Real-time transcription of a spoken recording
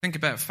Think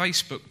about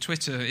Facebook,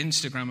 Twitter,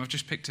 Instagram. I've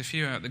just picked a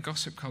few out. The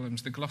gossip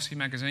columns, the glossy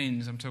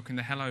magazines. I'm talking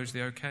the hellos, the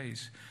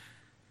okays.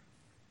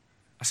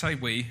 I say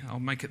we,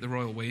 I'll make it the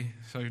royal we,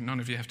 so none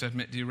of you have to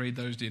admit, do you read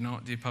those, do you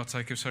not? Do you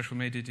partake of social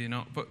media, do you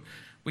not? But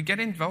we get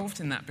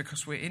involved in that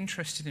because we're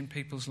interested in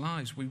people's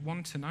lives. We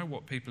want to know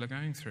what people are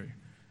going through.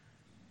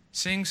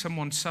 Seeing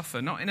someone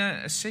suffer, not in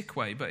a sick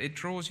way, but it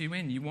draws you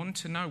in. You want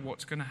to know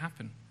what's going to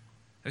happen.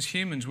 As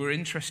humans, we're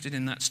interested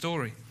in that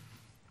story.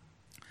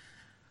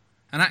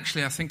 And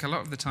actually, I think a lot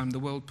of the time the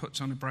world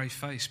puts on a brave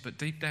face, but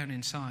deep down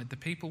inside, the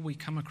people we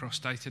come across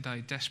day to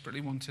day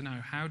desperately want to know,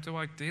 how do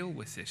I deal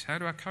with this? How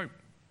do I cope?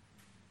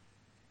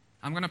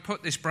 I'm going to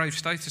put this brave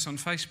status on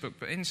Facebook,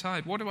 but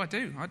inside, what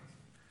do?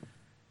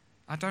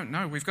 I don't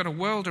know. We've got a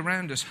world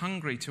around us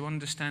hungry to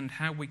understand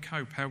how we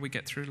cope, how we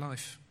get through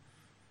life.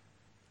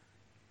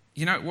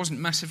 You know, it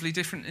wasn't massively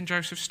different in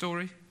Joseph's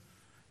story.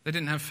 They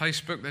didn't have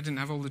Facebook, they didn't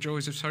have all the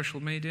joys of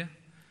social media.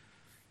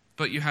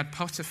 But you had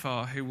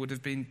Potiphar, who would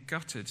have been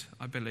gutted,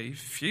 I believe,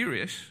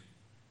 furious,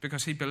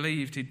 because he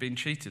believed he'd been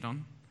cheated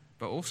on,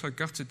 but also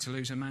gutted to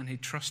lose a man he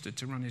trusted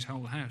to run his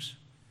whole house.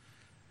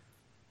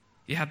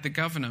 You had the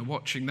governor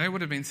watching. They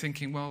would have been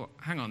thinking, well,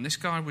 hang on, this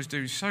guy was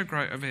doing so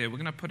great over here. We're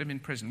going to put him in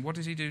prison. What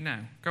does he do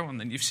now? Go on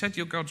then. You've said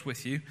your God's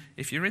with you.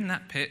 If you're in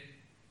that pit,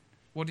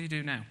 what do you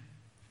do now?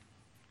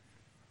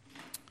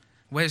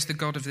 Where's the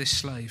God of this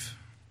slave?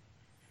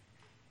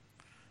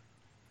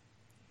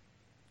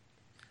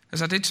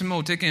 As I did some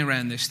more digging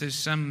around this,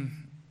 there's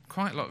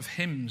quite a lot of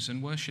hymns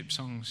and worship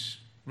songs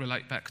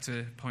relate back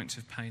to points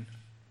of pain.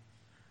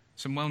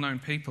 Some well-known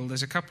people.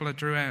 There's a couple I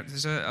drew out.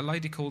 There's a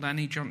lady called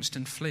Annie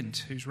Johnston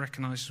Flint, who's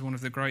recognised as one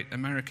of the great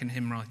American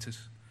hymn writers.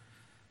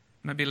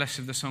 Maybe less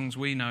of the songs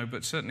we know,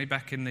 but certainly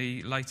back in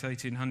the late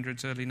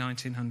 1800s, early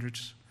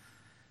 1900s.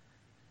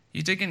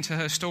 You dig into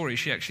her story.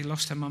 She actually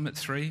lost her mum at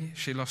 3.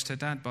 She lost her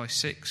dad by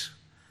 6.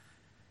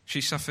 She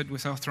suffered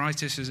with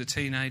arthritis as a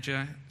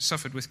teenager,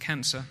 suffered with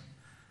cancer.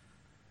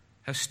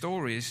 Her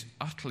story is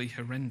utterly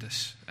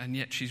horrendous, and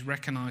yet she's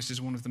recognised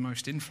as one of the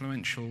most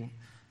influential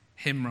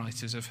hymn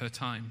writers of her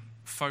time,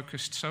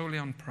 focused solely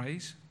on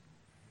praise.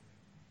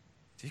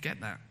 Do you get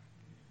that?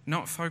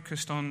 Not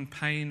focused on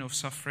pain or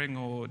suffering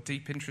or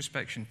deep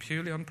introspection,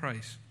 purely on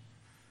praise.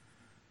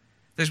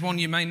 There's one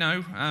you may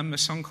know, a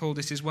song called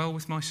It Is Well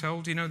With My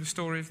Soul. Do you know the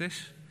story of this?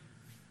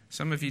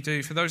 Some of you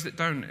do. For those that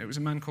don't, it was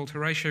a man called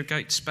Horatio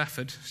Gates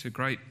Spafford. It's a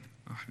great,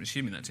 I'm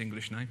assuming that's an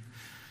English name.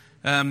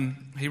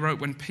 He wrote,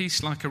 "When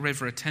peace like a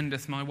river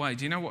attendeth my way."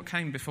 Do you know what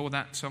came before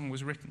that song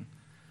was written?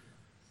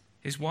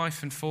 His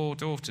wife and 4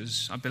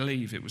 daughters, I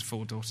believe it was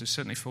 4 daughters,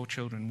 certainly 4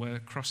 children, were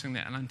crossing the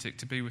Atlantic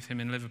to be with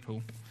him in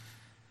Liverpool.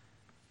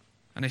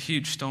 And a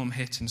huge storm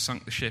hit and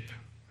sunk the ship.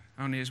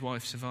 Only his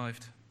wife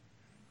survived.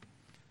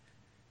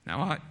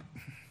 Now,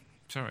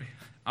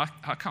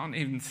 I can't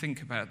even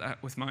think about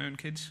that with my own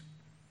kids.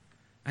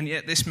 And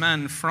yet this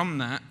man, from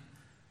that,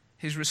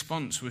 his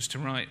response was to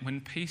write,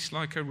 "When peace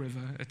like a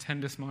river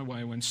attendeth my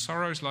way, when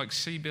sorrows like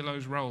sea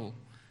billows roll,"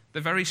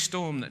 the very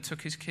storm that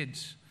took his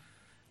kids,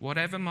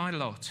 "whatever my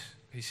lot,"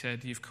 he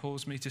said, "you've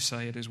caused me to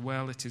say, it is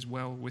well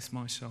with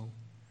my soul."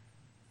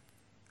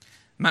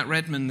 Matt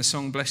Redman, the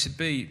song Blessed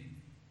Be,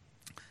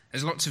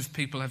 there's lots of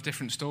people have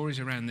different stories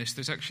around this.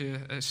 There's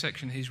actually a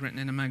section he's written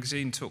in a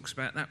magazine talks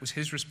about that was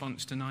his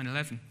response to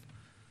 9/11,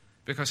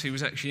 because he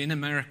was actually in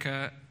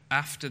America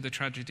after the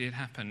tragedy had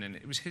happened, and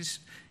it was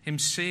him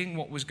seeing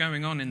what was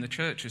going on in the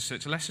churches. So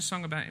it's less a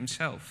song about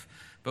himself,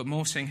 but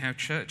more seeing how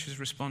churches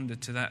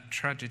responded to that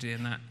tragedy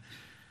and that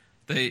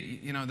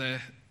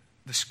the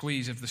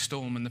squeeze of the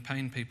storm and the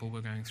pain people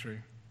were going through.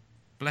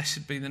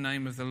 Blessed be the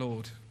name of the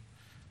Lord.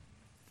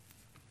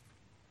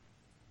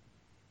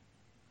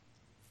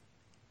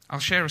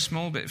 I'll share a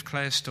small bit of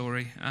Claire's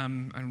story,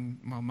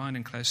 mine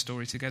and Claire's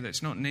story together.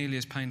 It's not nearly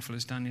as painful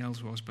as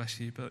Danielle's was, bless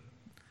you, but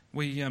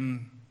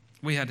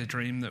we had a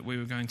dream that we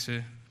were going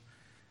to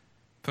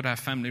put our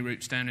family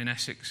roots down in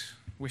Essex.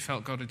 We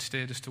felt God had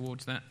steered us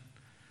towards that.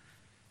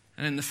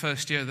 And in the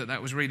first year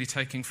that was really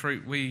taking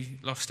fruit, we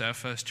lost our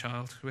first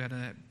child. We had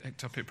an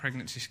ectopic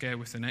pregnancy scare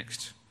with the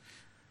next.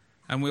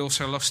 And we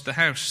also lost the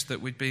house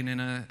that we'd been in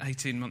an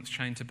 18-month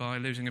chain to buy,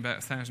 losing about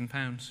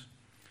 £1,000.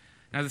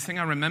 Now, the thing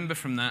I remember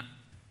from that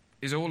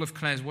is all of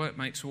Claire's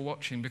workmates were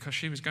watching, because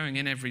she was going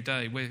in every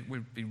day.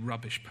 We'd be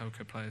rubbish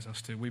poker players,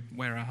 us two. We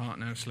wear our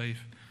heart on our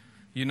sleeve.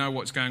 You know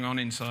what's going on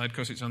inside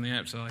because it's on the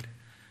outside.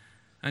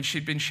 And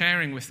she'd been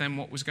sharing with them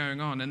what was going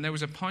on. And there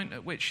was a point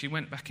at which she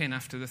went back in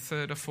after the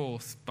 3rd or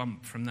 4th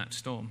bump from that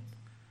storm.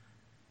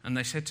 And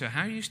they said to her,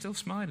 "How are you still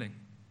smiling?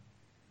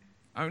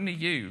 Only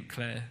you,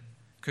 Claire,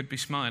 could be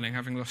smiling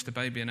having lost a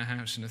baby in a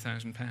house and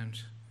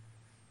 £1,000.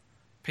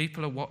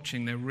 People are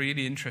watching. They're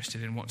really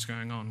interested in what's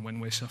going on when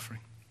we're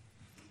suffering.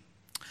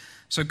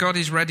 So God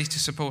is ready to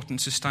support and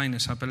sustain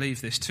us. I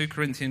believe this. 2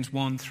 Corinthians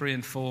 1, 3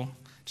 and 4.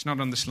 It's not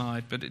on the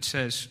slide, but it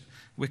says,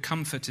 we're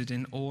comforted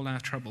in all our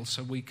trouble,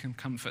 so we can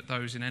comfort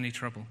those in any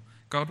trouble.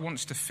 God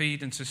wants to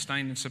feed and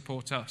sustain and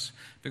support us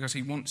because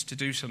he wants to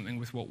do something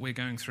with what we're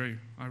going through.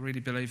 I really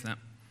believe that.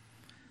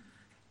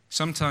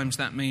 Sometimes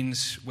that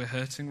means we're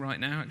hurting right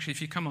now. Actually,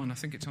 if you come on, I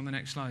think it's on the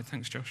next slide.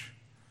 Thanks, Josh.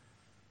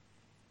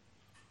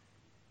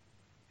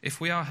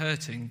 If we are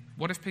hurting,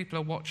 what if people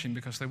are watching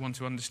because they want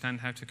to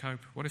understand how to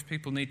cope? What if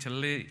people need to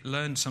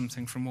learn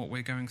something from what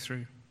we're going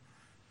through?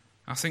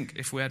 I think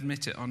if we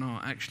admit it or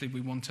not, actually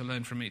we want to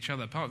learn from each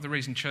other. Part of the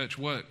reason church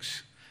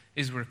works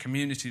is we're a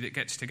community that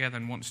gets together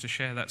and wants to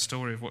share that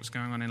story of what's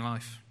going on in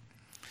life.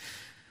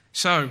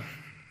 So,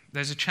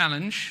 there's a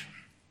challenge.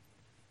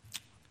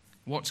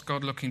 What's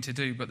God looking to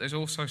do? But there's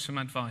also some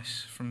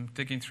advice from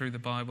digging through the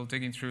Bible,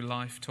 digging through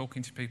life,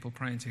 talking to people,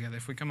 praying together.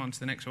 If we come on to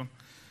the next one.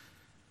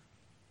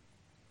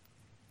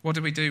 What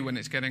do we do when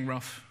it's getting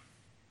rough?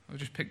 I've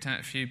just picked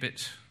out a few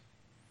bits.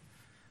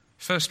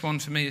 First one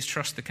for me is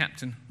trust the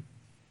captain.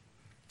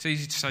 It's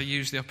easy to say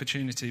use the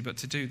opportunity, but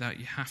to do that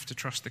you have to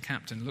trust the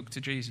captain. Look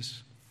to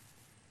Jesus.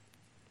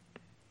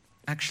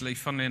 Actually,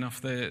 funnily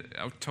enough, I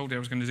told you I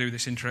was going to do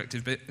this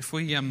interactive bit. If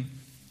we, in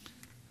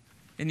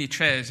your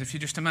chairs, if you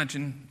just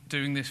imagine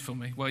doing this for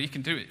me. Well, you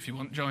can do it if you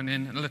want, join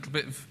in, and a little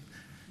bit of...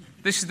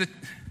 This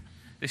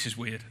is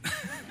weird.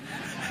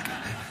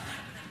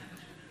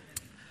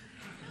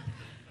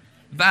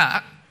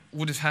 That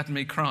would have had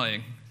me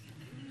crying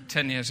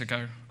 10 years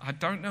ago. I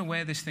don't know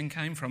where this thing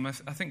came from. I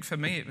think for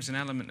me it was an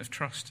element of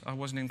trust. I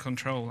wasn't in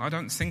control. I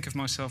don't think of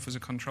myself as a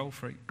control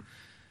freak.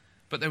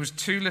 But there was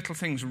two little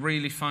things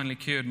really finally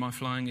cured my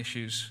flying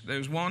issues. There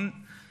was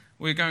one,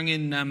 we were going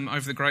in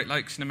over the Great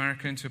Lakes in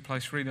America into a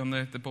place really on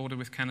the border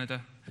with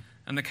Canada.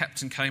 And the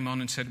captain came on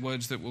and said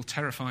words that will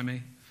terrify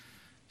me.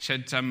 He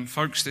said,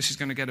 folks, this is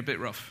going to get a bit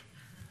rough.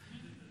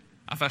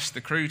 I've asked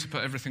the crew to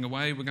put everything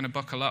away. We're going to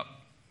buckle up.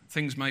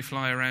 Things may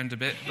fly around a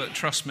bit, but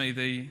trust me,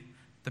 the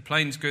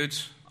plane's good,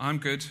 I'm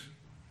good,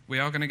 we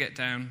are going to get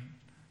down,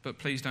 but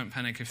please don't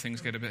panic if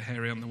things get a bit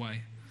hairy on the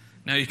way.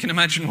 Now, you can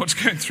imagine what's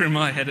going through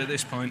my head at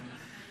this point.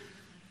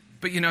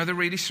 But you know the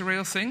really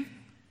surreal thing?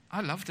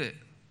 I loved it.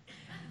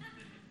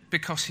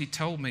 Because he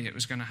told me it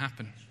was going to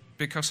happen.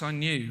 Because I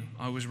knew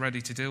I was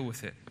ready to deal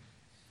with it.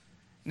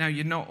 Now,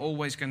 you're not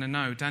always going to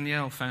know.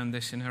 Danielle found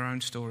this in her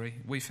own story.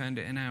 We found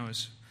it in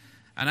ours.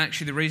 And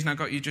actually, the reason I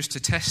got you just to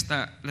test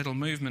that little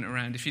movement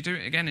around, if you do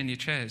it again in your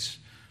chairs.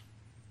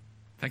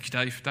 Thank you,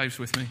 Dave. Dave's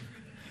with me.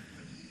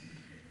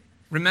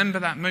 Remember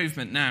that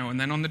movement now, and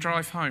then on the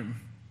drive home,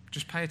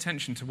 just pay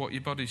attention to what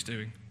your body's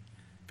doing.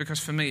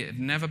 Because for me, it had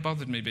never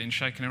bothered me being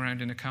shaken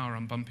around in a car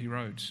on bumpy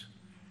roads.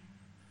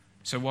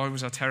 So why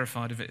was I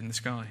terrified of it in the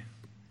sky?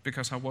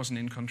 Because I wasn't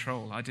in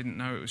control. I didn't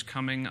know it was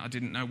coming. I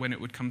didn't know when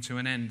it would come to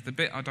an end. The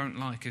bit I don't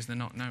like is the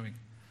not knowing.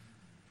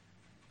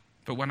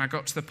 But when I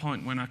got to the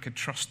point when I could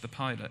trust the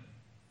pilot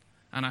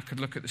and I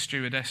could look at the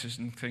stewardesses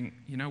and think,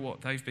 you know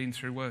what, they've been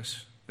through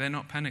worse. They're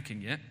not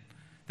panicking yet.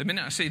 The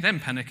minute I see them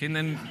panicking,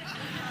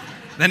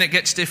 then it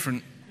gets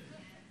different.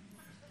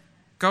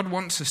 God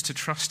wants us to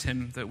trust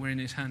him that we're in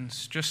his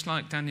hands, just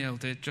like Danielle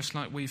did, just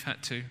like we've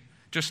had to,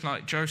 just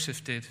like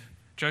Joseph did.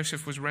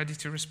 Joseph was ready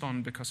to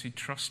respond because he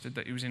trusted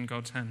that he was in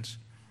God's hands.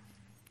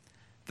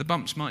 The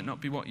bumps might not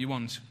be what you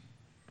want.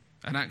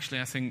 And actually,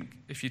 I think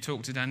if you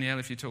talk to Danielle,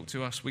 if you talk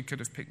to us, we could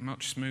have picked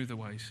much smoother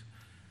ways.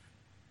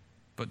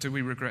 But do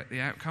we regret the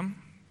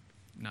outcome?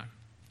 No.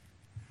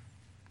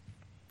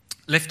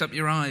 Lift up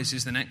your eyes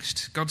is the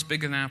next. God's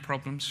bigger than our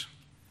problems.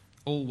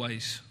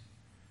 Always.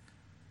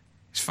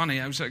 It's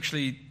funny, I was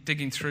actually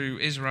digging through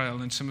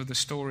Israel and some of the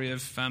story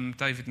of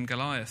David and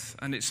Goliath.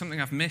 And it's something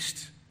I've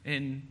missed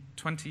in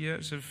 20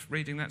 years of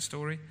reading that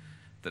story.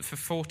 That for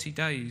 40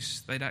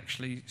 days, they'd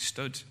actually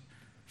stood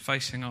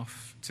facing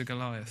off to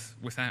Goliath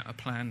without a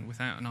plan,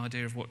 without an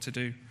idea of what to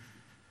do.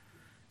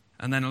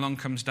 And then along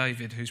comes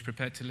David, who's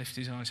prepared to lift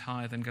his eyes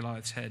higher than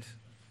Goliath's head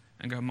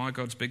and go, my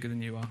God's bigger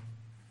than you are.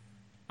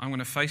 I'm going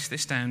to face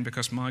this down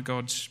because my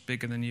God's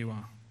bigger than you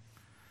are.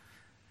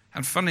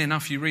 And funnily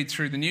enough, you read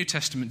through the New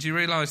Testament, do you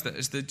realise that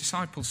as the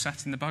disciples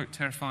sat in the boat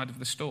terrified of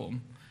the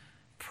storm,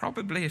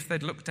 probably if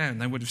they'd looked down,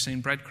 they would have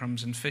seen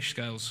breadcrumbs and fish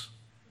scales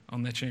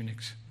on their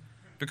tunics.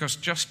 Because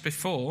just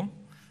before,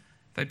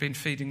 they'd been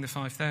feeding the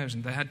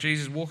 5,000. They had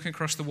Jesus walking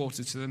across the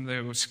water to them. They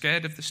were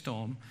scared of the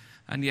storm,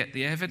 and yet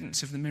the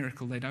evidence of the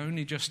miracle they'd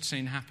only just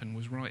seen happen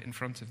was right in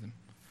front of them.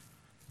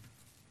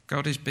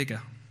 God is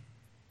bigger,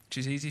 which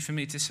is easy for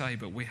me to say,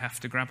 but we have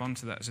to grab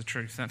onto that as a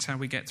truth. That's how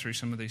we get through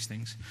some of these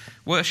things.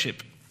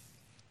 Worship.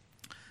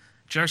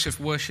 Joseph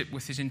worshipped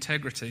with his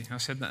integrity. I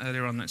said that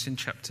earlier on. That's in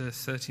chapter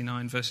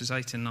 39, verses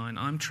 8 and 9.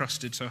 I'm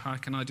trusted, so how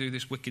can I do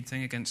this wicked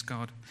thing against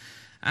God?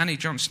 Annie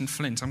Johnston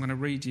Flint, I'm going to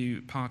read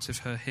you part of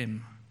her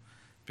hymn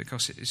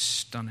because it is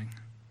stunning.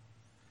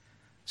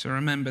 So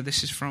remember,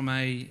 this is from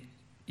a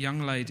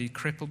young lady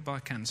crippled by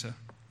cancer,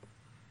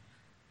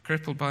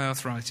 crippled by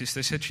arthritis.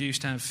 They said she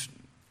used to have,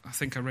 I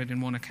think I read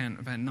in one account,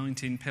 about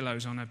 19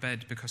 pillows on her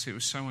bed because it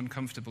was so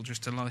uncomfortable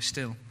just to lie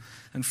still.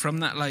 And from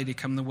that lady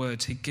come the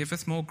words, He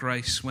giveth more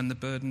grace when the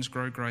burdens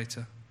grow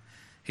greater.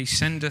 He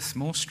sendeth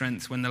more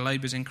strength when the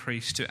labours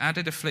increase. To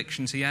added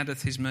afflictions he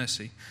addeth his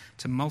mercy.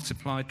 To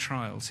multiplied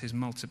trials his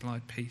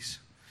multiplied peace.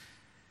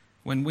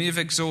 When we have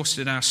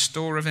exhausted our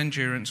store of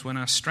endurance, when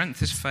our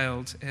strength has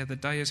failed ere the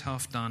day is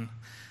half done,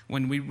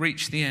 when we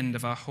reach the end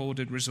of our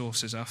hoarded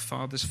resources, our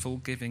Father's full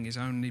giving is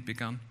only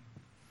begun.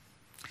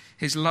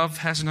 His love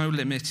has no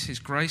limit, his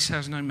grace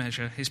has no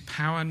measure, his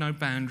power no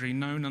boundary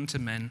known unto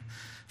men.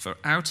 For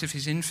out of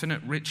his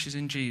infinite riches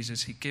in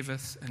Jesus he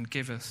giveth and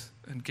giveth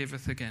and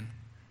giveth again.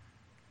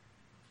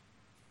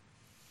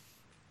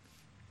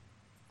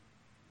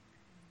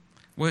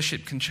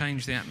 Worship can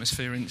change the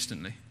atmosphere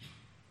instantly.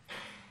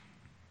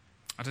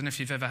 I don't know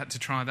if you've ever had to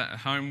try that at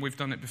home. We've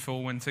done it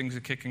before when things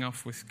are kicking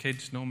off with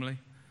kids normally.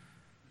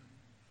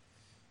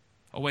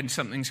 Or when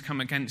something's come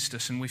against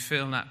us and we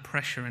feel that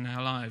pressure in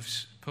our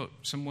lives. Put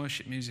some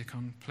worship music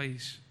on,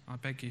 please, I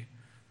beg you.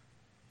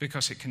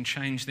 Because it can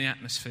change the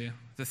atmosphere.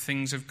 The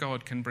things of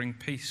God can bring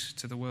peace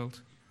to the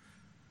world.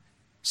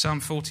 Psalm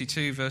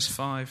 42 verse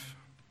 5.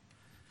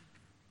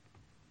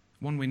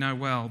 One we know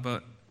well,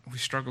 but we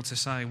struggle to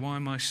say, why,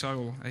 my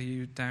soul, are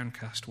you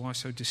downcast? Why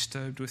so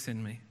disturbed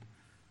within me?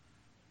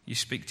 You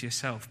speak to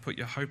yourself, put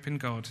your hope in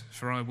God,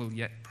 for I will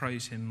yet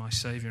praise him, my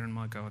Saviour and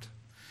my God.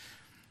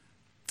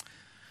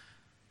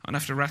 I'll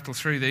have to rattle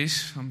through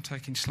these. I'm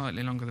taking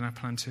slightly longer than I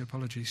planned to,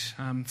 apologies.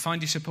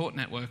 Find your support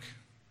network.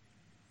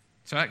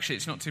 So actually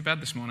it's not too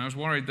bad this morning. I was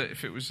worried that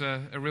if it was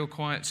a real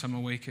quiet summer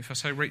week, if I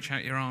say reach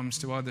out your arms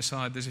to either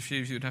side, there's a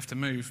few of you who'd have to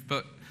move,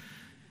 but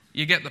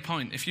you get the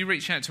point. If you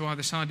reach out to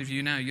either side of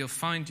you now, you'll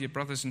find your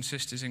brothers and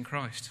sisters in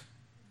Christ.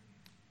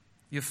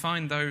 You'll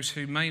find those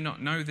who may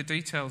not know the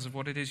details of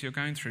what it is you're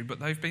going through, but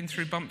they've been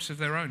through bumps of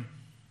their own.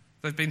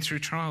 They've been through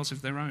trials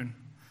of their own.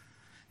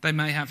 They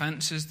may have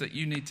answers that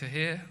you need to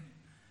hear,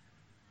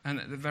 and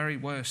at the very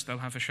worst, they'll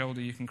have a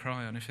shoulder you can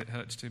cry on if it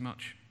hurts too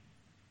much.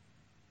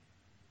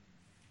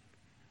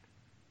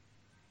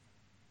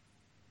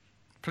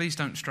 Please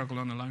don't struggle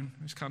on alone.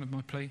 It's kind of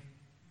my plea.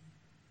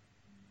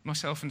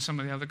 Myself and some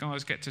of the other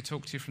guys get to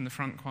talk to you from the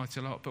front quite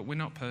a lot, but we're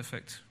not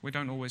perfect. We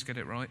don't always get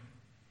it right.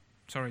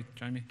 Sorry,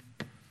 Jamie.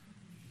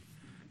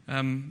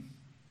 I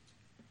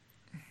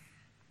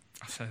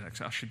say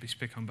that I should be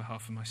speaking on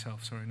behalf of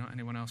myself, sorry, not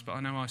anyone else, but I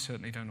know I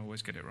certainly don't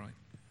always get it right.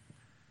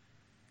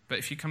 But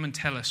if you come and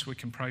tell us, we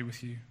can pray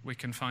with you, we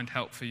can find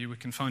help for you, we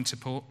can find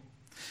support.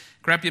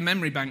 Grab your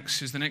memory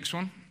banks is the next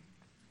one.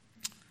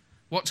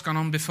 What's gone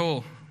on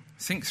before?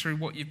 Think through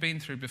what you've been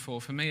through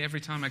before. For me,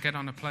 every time I get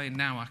on a plane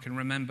now, I can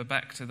remember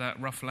back to that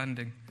rough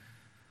landing,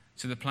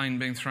 to the plane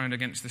being thrown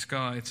against the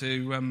sky,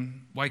 to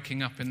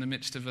waking up in the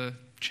midst of a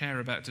chair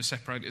about to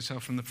separate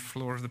itself from the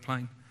floor of the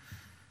plane.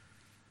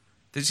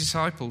 The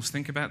disciples,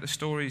 think about the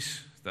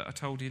stories that I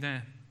told you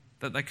there,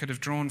 that they could have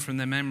drawn from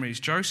their memories.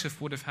 Joseph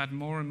would have had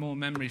more and more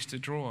memories to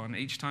draw on.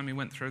 Each time he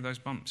went through those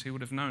bumps, he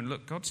would have known,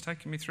 look, God's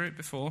taken me through it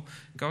before.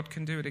 God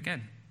can do it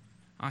again.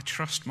 I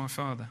trust my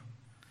Father.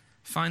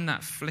 Find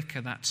that flicker,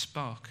 that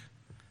spark.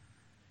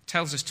 It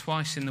tells us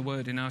twice in the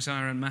word in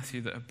Isaiah and Matthew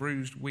that a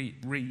bruised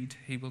reed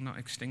he will not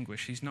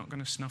extinguish. He's not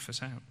going to snuff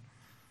us out.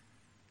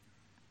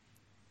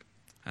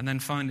 And then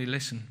finally,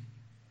 listen.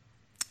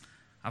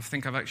 I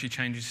think I've actually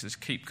changed this as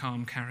keep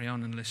calm, carry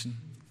on and listen.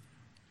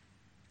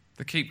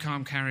 The keep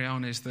calm, carry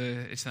on it's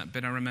that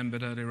bit I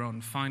remembered earlier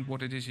on. Find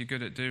what it is you're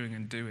good at doing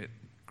and do it.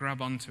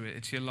 Grab onto it.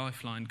 It's your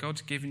lifeline.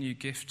 God's given you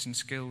gifts and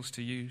skills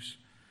to use.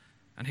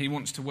 And he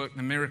wants to work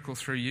the miracle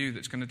through you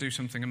that's going to do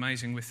something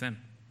amazing with them.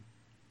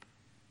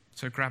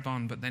 So grab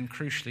on, but then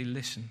crucially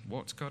listen.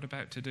 What's God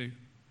about to do?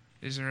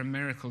 Is there a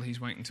miracle he's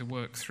waiting to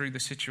work through the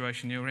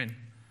situation you're in?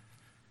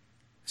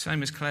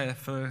 Same as Claire.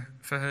 For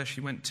her,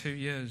 she went 2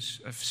 years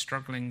of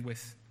struggling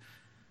with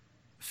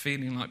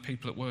feeling like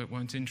people at work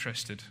weren't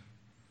interested.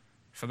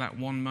 For that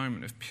one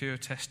moment of pure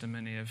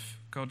testimony of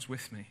God's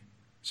with me.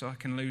 So I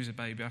can lose a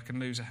baby, I can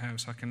lose a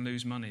house, I can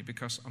lose money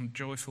because I'm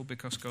joyful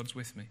because God's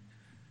with me.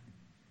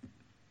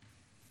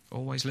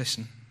 Always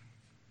listen.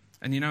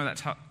 And you know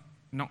that's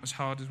not as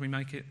hard as we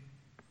make it.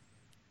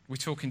 We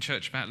talk in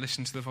church about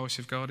listen to the voice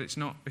of God.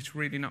 It's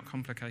really not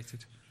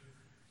complicated.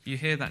 You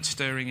hear that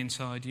stirring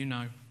inside, you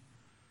know.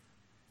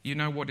 You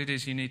know what it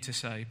is you need to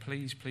say.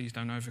 Please, please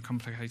don't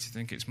overcomplicate it.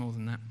 Think it's more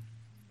than that.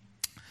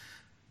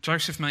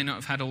 Joseph may not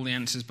have had all the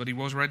answers, but he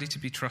was ready to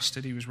be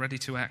trusted. He was ready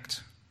to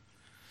act.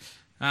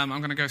 I'm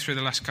going to go through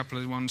the last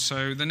couple of ones.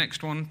 So the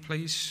next one,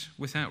 please.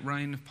 Without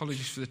rain.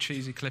 Apologies for the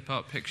cheesy clip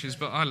art pictures,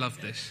 but I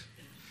love this.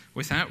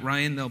 Without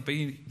rain,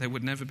 there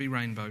would never be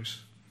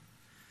rainbows.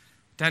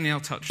 Danielle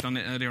touched on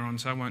it earlier on,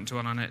 so I won't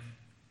dwell on it.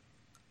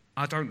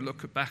 I don't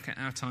look back at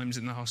our times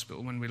in the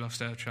hospital when we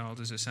lost our child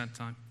as a sad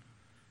time.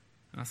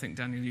 And I think,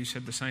 Daniel, you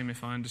said the same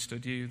if I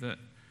understood you, that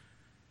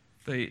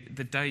the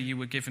day you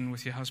were given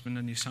with your husband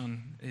and your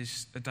son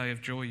is a day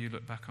of joy you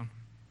look back on.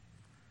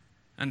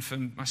 And for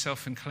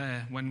myself and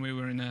Claire, when we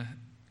were in a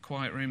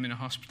quiet room in a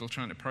hospital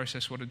trying to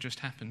process what had just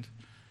happened,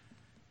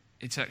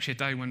 it's actually a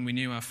day when we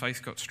knew our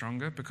faith got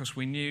stronger because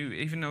we knew,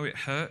 even though it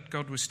hurt,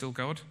 God was still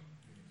God.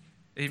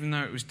 Even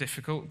though it was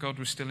difficult, God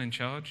was still in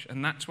charge.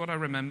 And that's what I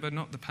remember,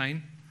 not the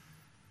pain.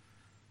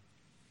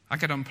 I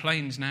get on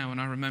planes now and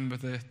I remember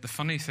the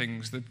funny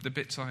things, the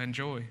bits I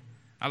enjoy.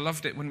 I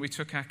loved it when we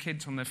took our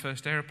kids on their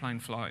first airplane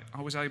flight.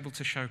 I was able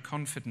to show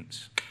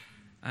confidence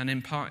and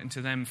imparting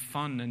to them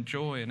fun and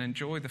joy and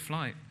enjoy the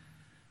flight.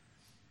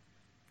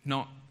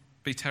 Not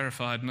be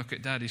terrified and look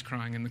at Daddy's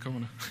crying in the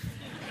corner.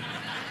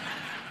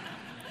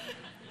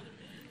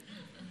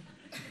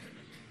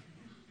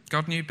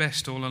 God knew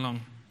best all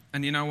along.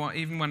 And you know what?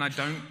 Even when I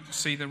don't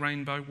see the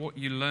rainbow, what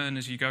you learn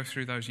as you go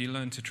through those, you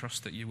learn to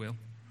trust that you will.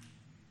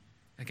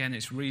 Again,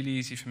 it's really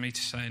easy for me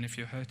to say, and if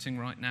you're hurting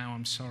right now,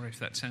 I'm sorry if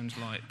that sounds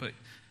light, but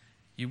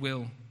you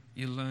will.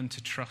 You learn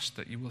to trust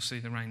that you will see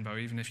the rainbow,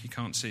 even if you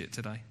can't see it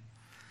today.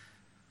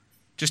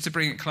 Just to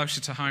bring it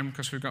closer to home,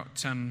 because we've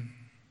got Mum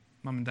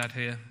and Dad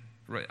here,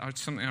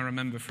 something I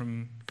remember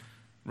from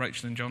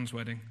Rachel and John's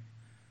wedding.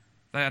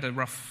 They had a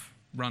rough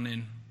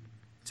run-in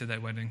to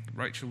their wedding.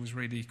 Rachel was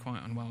really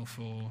quite unwell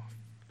for,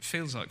 it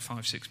feels like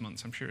 5-6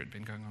 months. I'm sure it had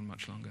been going on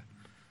much longer.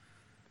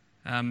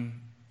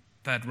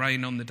 They had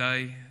rain on the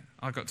day.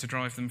 I got to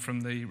drive them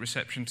from the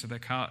reception to their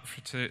car,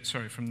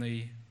 from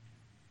the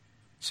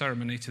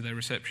ceremony to their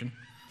reception.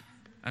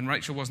 And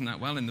Rachel wasn't that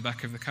well in the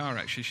back of the car,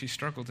 actually. She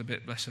struggled a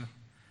bit, bless her.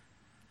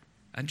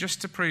 And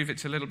just to prove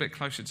it's a little bit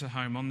closer to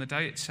home, on the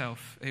day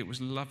itself, it was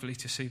lovely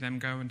to see them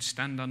go and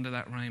stand under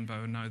that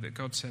rainbow and know that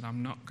God said,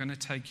 I'm not going to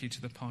take you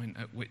to the point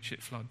at which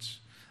it floods.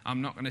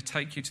 I'm not going to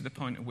take you to the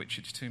point at which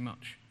it's too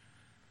much.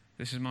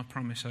 This is my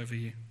promise over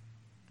you.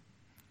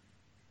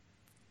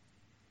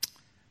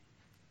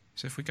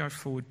 So if we go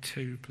forward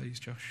 2, please,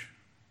 Josh.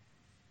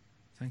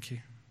 Thank you.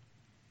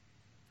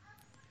 I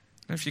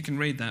don't know if you can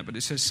read that, but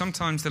it says,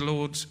 sometimes the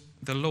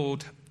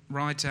Lord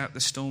rides out the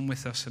storm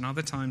with us, and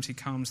other times he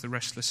calms the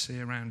restless sea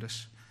around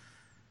us.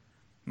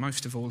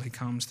 Most of all, he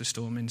calms the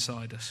storm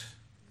inside us,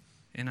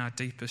 in our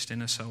deepest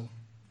inner soul.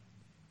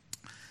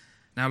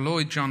 Now,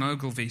 Lloyd John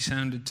Ogilvie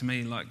sounded to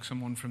me like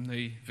someone from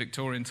the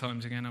Victorian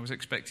times again. I was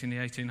expecting the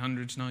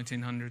 1800s,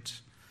 1900s.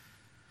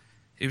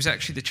 He was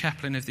actually the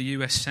chaplain of the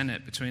US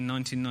Senate between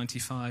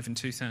 1995 and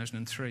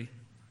 2003.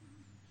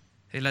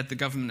 He led the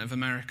government of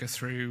America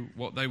through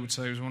what they would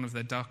say was one of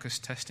their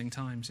darkest testing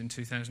times in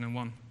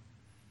 2001.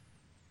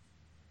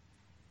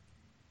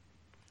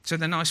 So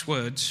they're nice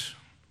words,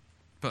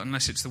 but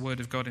unless it's the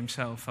word of God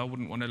himself, I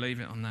wouldn't want to leave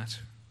it on that.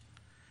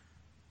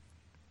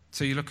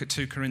 So you look at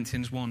 2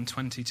 Corinthians 1,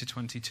 20 to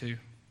 22.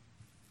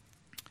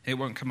 It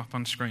won't come up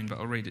on screen, but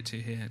I'll read it to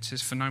you here. It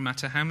says, for no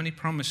matter how many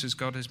promises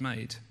God has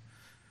made,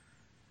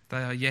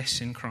 they are yes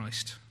in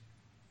Christ.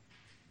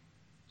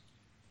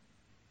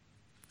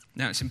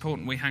 Now, it's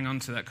important we hang on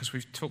to that because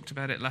we've talked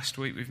about it last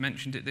week, we've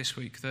mentioned it this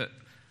week, that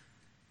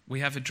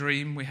we have a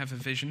dream, we have a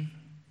vision.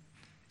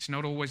 It's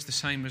not always the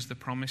same as the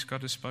promise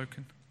God has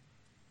spoken.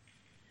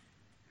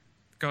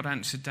 God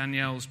answered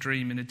Danielle's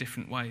dream in a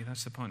different way.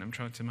 That's the point I'm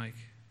trying to make.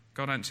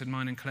 God answered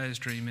mine and Claire's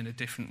dream in a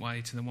different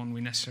way to the one we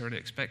necessarily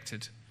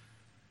expected,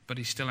 but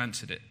he still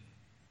answered it.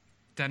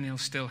 Danielle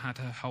still had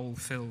her hole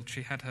filled.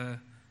 She had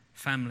her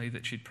family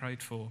that she'd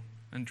prayed for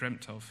and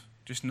dreamt of,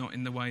 just not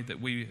in the way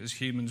that we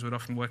as humans would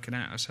often work it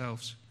out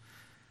ourselves.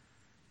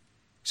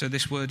 So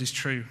this word is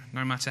true.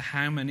 No matter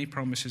how many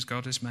promises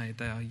God has made,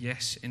 they are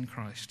yes in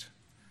Christ.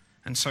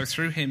 And so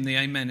through him, the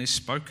amen is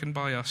spoken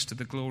by us to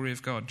the glory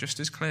of God,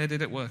 just as Claire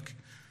did at work,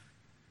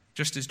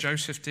 just as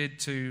Joseph did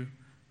to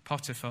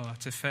Potiphar,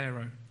 to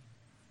Pharaoh.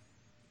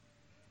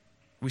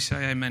 We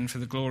say amen for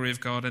the glory of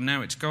God, and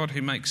now it's God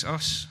who makes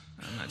us,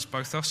 and that's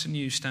both us and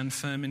you, stand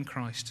firm in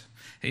Christ.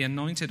 He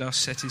anointed us,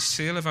 set his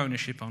seal of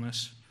ownership on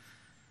us,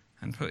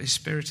 and put his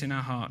Spirit in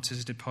our hearts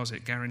as a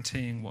deposit,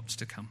 guaranteeing what's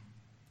to come.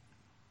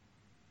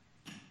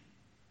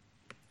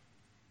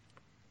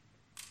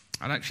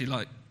 I'd actually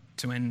like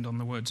to end on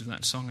the words of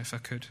that song, if I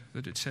could,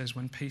 that it says,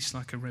 when peace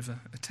like a river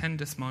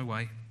attendeth my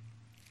way,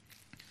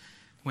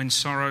 when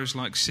sorrows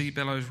like sea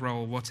billows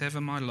roll,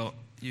 whatever my lot,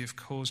 you have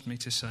caused me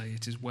to say,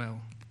 it is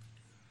well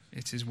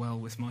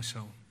with my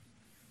soul.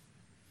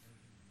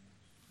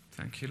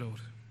 Thank you, Lord.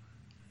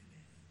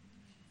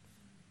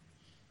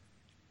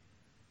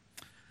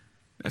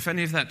 If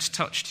any of that's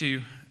touched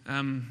you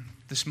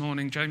this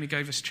morning, Jamie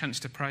gave us a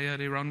chance to pray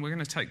earlier on. We're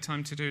going to take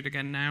time to do it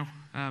again now.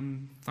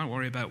 Don't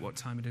worry about what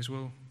time it is.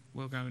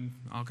 I'll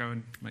go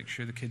and make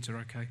sure the kids are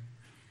okay.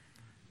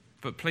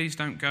 But please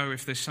don't go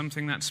if there's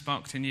something that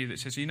sparked in you that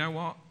says, you know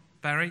what,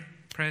 Barry,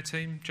 prayer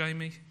team,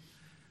 Jamie,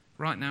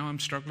 right now I'm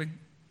struggling.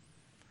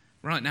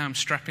 Right now I'm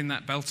strapping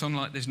that belt on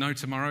like there's no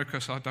tomorrow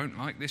because I don't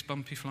like this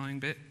bumpy flying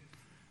bit.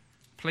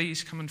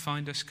 Please come and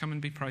find us, come and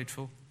be prayed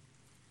for.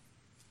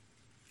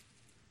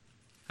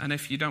 And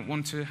if you don't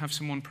want to have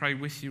someone pray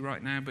with you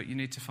right now, but you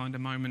need to find a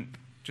moment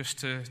just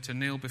to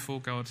kneel before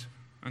God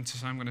and to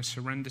say, I'm going to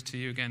surrender to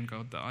you again,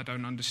 God, that I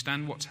don't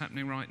understand what's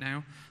happening right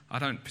now. I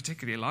don't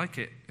particularly like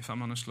it, if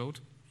I'm honest,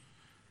 Lord.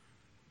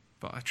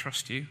 But I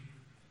trust you.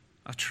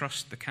 I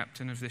trust the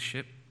captain of this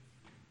ship.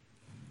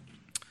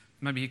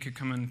 Maybe you could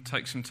come and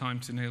take some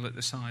time to kneel at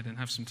the side and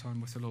have some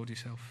time with the Lord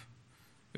yourself.